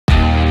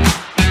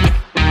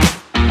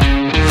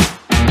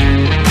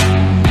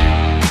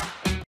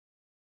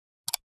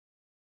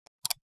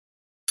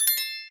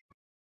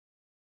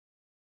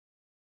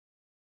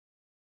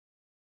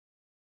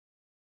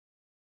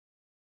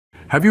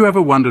Have you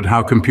ever wondered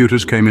how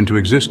computers came into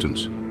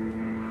existence?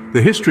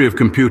 The history of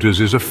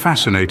computers is a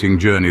fascinating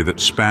journey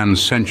that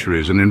spans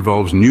centuries and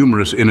involves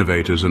numerous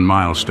innovators and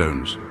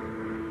milestones.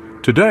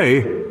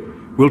 Today,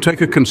 we'll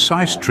take a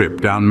concise trip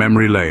down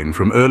memory lane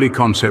from early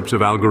concepts of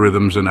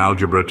algorithms and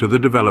algebra to the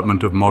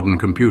development of modern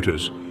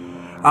computers.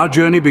 Our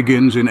journey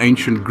begins in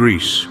ancient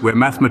Greece, where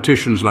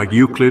mathematicians like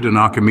Euclid and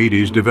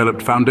Archimedes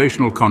developed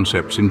foundational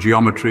concepts in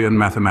geometry and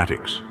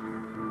mathematics.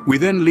 We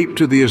then leap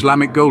to the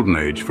Islamic Golden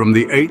Age, from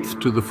the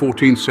 8th to the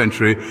 14th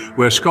century,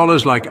 where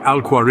scholars like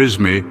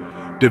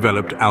Al-Khwarizmi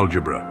developed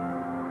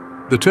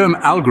algebra. The term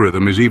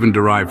algorithm is even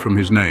derived from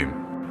his name.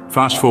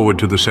 Fast forward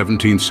to the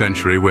 17th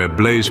century, where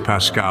Blaise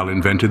Pascal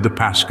invented the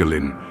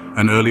Pascaline,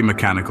 an early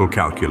mechanical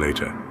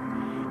calculator.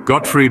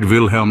 Gottfried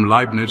Wilhelm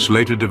Leibniz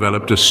later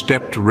developed a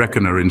stepped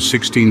reckoner in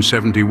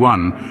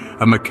 1671,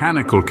 a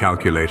mechanical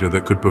calculator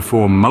that could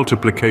perform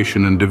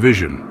multiplication and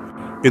division.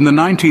 In the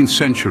 19th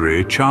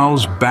century,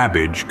 Charles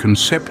Babbage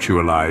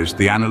conceptualized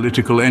the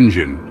analytical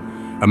engine,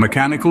 a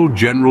mechanical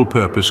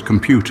general-purpose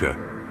computer.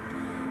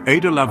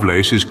 Ada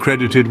Lovelace is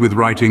credited with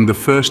writing the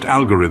first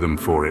algorithm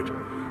for it,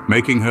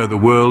 making her the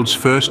world's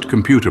first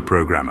computer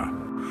programmer.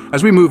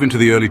 As we move into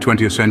the early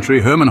 20th century,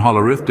 Herman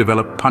Hollerith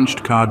developed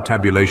punched card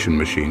tabulation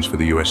machines for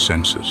the US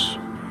Census.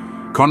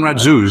 Konrad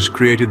Zuse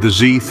created the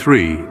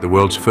Z3, the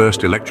world's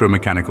first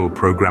electromechanical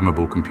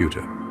programmable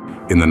computer.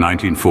 In the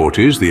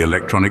 1940s, the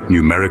Electronic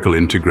Numerical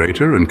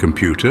Integrator and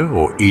Computer,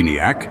 or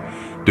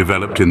ENIAC,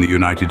 developed in the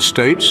United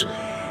States,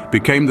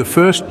 became the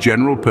first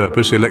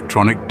general-purpose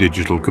electronic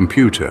digital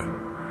computer.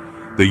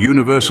 The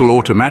Universal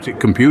Automatic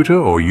Computer,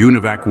 or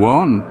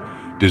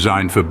UNIVAC-1,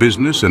 designed for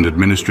business and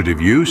administrative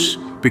use,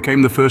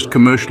 became the first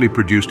commercially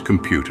produced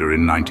computer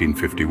in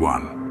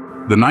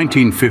 1951. The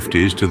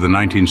 1950s to the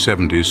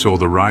 1970s saw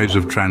the rise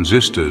of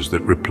transistors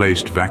that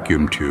replaced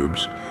vacuum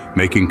tubes,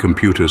 making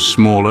computers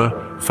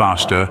smaller,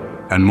 faster,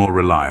 and more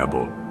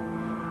reliable.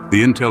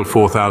 The Intel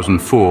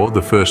 4004,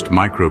 the first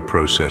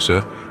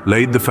microprocessor,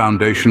 laid the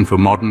foundation for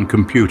modern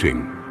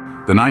computing.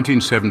 The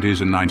 1970s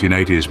and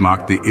 1980s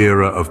marked the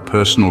era of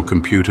personal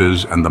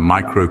computers and the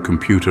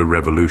microcomputer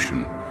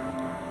revolution.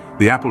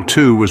 The Apple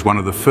II was one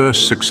of the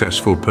first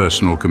successful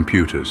personal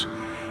computers,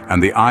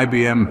 and the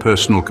IBM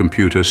personal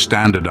computer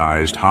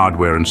standardized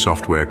hardware and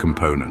software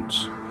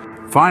components.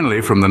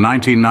 Finally, from the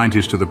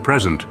 1990s to the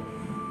present,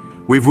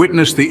 we've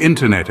witnessed the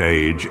internet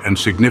age and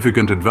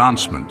significant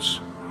advancements.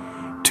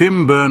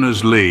 Tim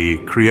Berners-Lee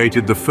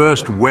created the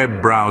first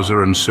web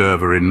browser and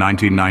server in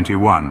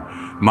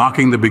 1991,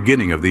 marking the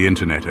beginning of the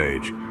internet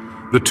age.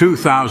 The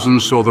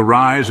 2000s saw the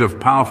rise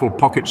of powerful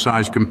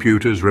pocket-sized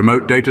computers,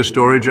 remote data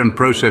storage and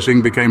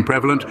processing became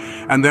prevalent,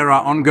 and there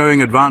are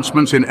ongoing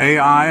advancements in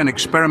AI and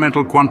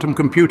experimental quantum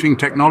computing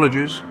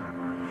technologies.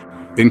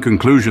 In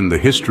conclusion, the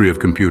history of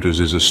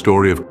computers is a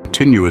story of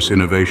continuous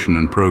innovation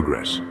and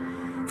progress.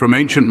 From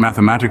ancient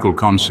mathematical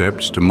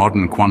concepts to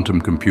modern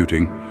quantum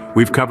computing,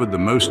 we've covered the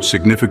most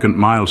significant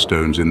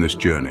milestones in this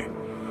journey.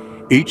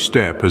 Each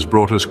step has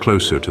brought us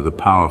closer to the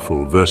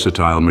powerful,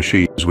 versatile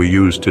machines we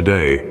use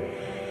today.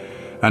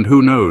 And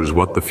who knows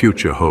what the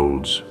future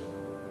holds.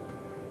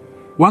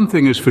 One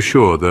thing is for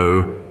sure,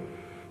 though,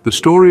 the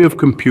story of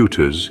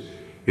computers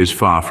is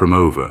far from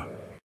over.